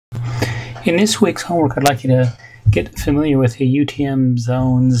In this week's homework, I'd like you to get familiar with the UTM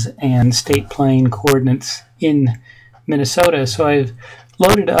zones and state plane coordinates in Minnesota. So I've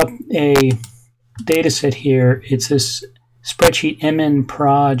loaded up a data set here. It's this spreadsheet MN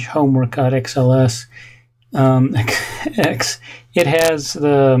UTMcoordsHW. It has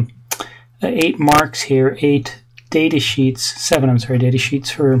the 8 marks here, 8 data sheets, data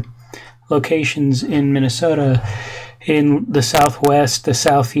sheets for locations in Minnesota in the southwest, the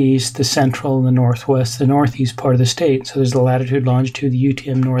southeast, the central, the northwest, the northeast part of the state. So there's the latitude, longitude, the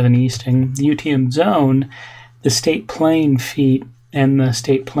UTM northern easting, the UTM zone, the state plane feet, and the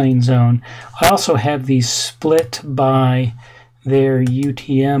state plane zone. I also have these split by their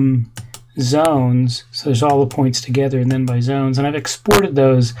UTM zones. So there's all the points together and then by zones. And I've exported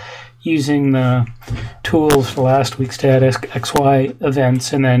those using the tools for last week's data, XY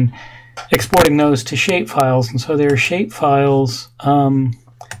events, and then exporting those to shape files. And so there are shape files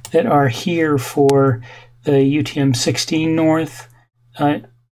that are here for the UTM 16 north,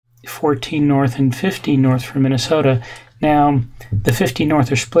 14 north, and 15 north for Minnesota. Now, the 15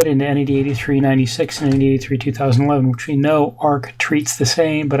 north are split into NAD 8396 and NAD 83 2011, which we know ARC treats the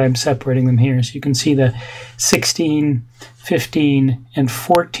same, but I'm separating them here. So you can see the 16, 15, and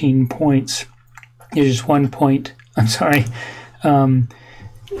 14 points. There's just 1 point,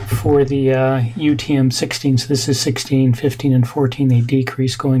 for the UTM 16. So this is 16, 15, and 14. They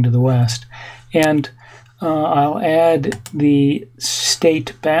decrease going to the west. And I'll add the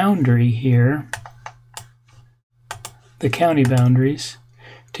state boundary here, the county boundaries,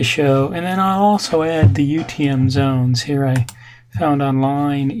 to show. And then I'll also add the UTM zones. Here I found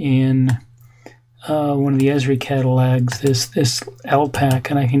online in one of the Esri catalogs this LPAC,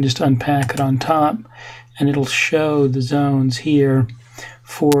 and I can just unpack it on top, and it'll show the zones here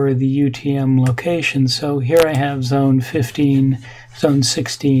for the UTM location. So here I have zone 15, zone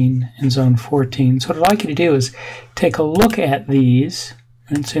 16, and zone 14. So what I'd like you to do is take a look at these,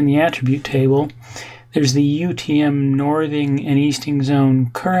 and it's in the attribute table. There's the UTM northing and easting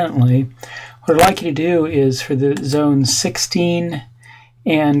zone currently. What I'd like you to do is for the zone 16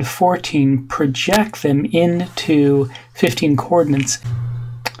 and 14, project them into 15 coordinates.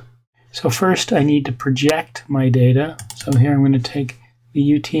 So first I need to project my data. So here I'm going to take the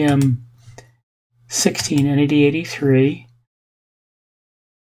UTM 16 NAD 83.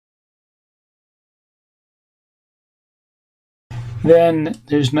 Then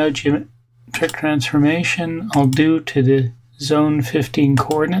there's no geometric transformation I'll do to the zone 15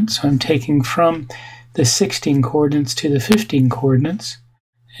 coordinates. So I'm taking from the 16 coordinates to the 15 coordinates,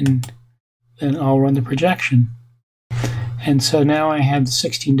 and then I'll run the projection. And so now I have the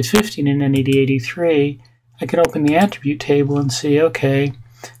 16 to 15 in NAD 83. I can open the attribute table and see, okay,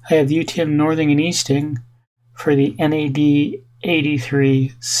 I have the UTM northing and easting for the NAD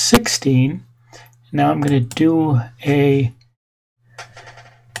 83 16. Now I'm going to do a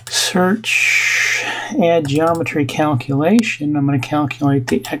search, add geometry calculation. I'm going to calculate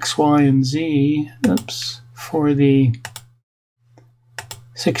the X, Y, and Z for the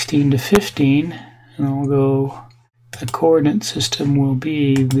 16 to 15. And I'll go, the coordinate system will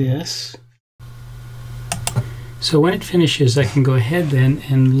be this. So when it finishes, I can go ahead then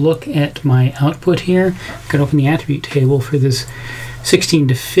and look at my output here. I can open the attribute table for this 16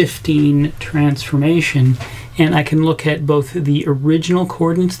 to 15 transformation, and I can look at both the original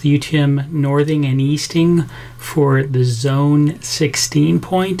coordinates, the UTM northing and easting for the zone 16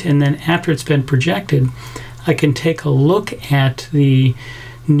 point, and then after it's been projected, I can take a look at the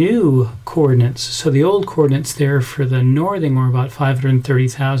new coordinates. So the old coordinates there for the northing were about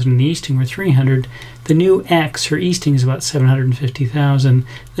 530,000 and the easting were 300. The new X for easting is about 750,000.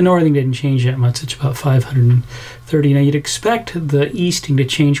 The northing didn't change that much, it's about 530. Now you'd expect the easting to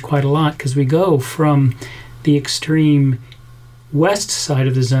change quite a lot because we go from the extreme west side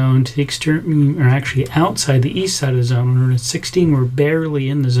of the zone to the extreme, or actually outside the east side of the zone. When we're at 16, we're barely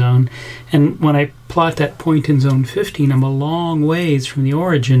in the zone. And when I plot that point in zone 15, I'm a long ways from the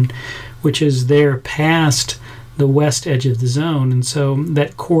origin, which is there past the west edge of the zone. And so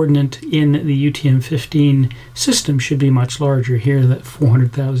that coordinate in the UTM 15 system should be much larger here, that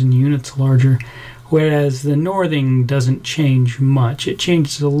 400,000 units larger. Whereas the northing doesn't change much. It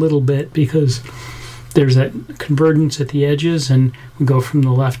changes a little bit because there's that convergence at the edges, and we go from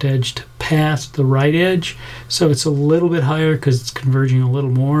the left edge to past the right edge. So it's a little bit higher because it's converging a little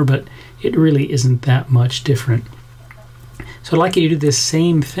more, but it really isn't that much different. So I'd like you to do this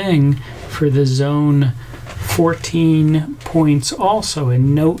same thing for the zone 14 points also,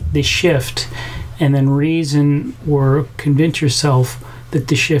 and note the shift, and then reason or convince yourself that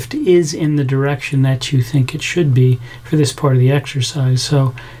the shift is in the direction that you think it should be for this part of the exercise.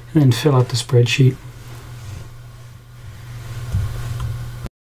 So and then fill out the spreadsheet.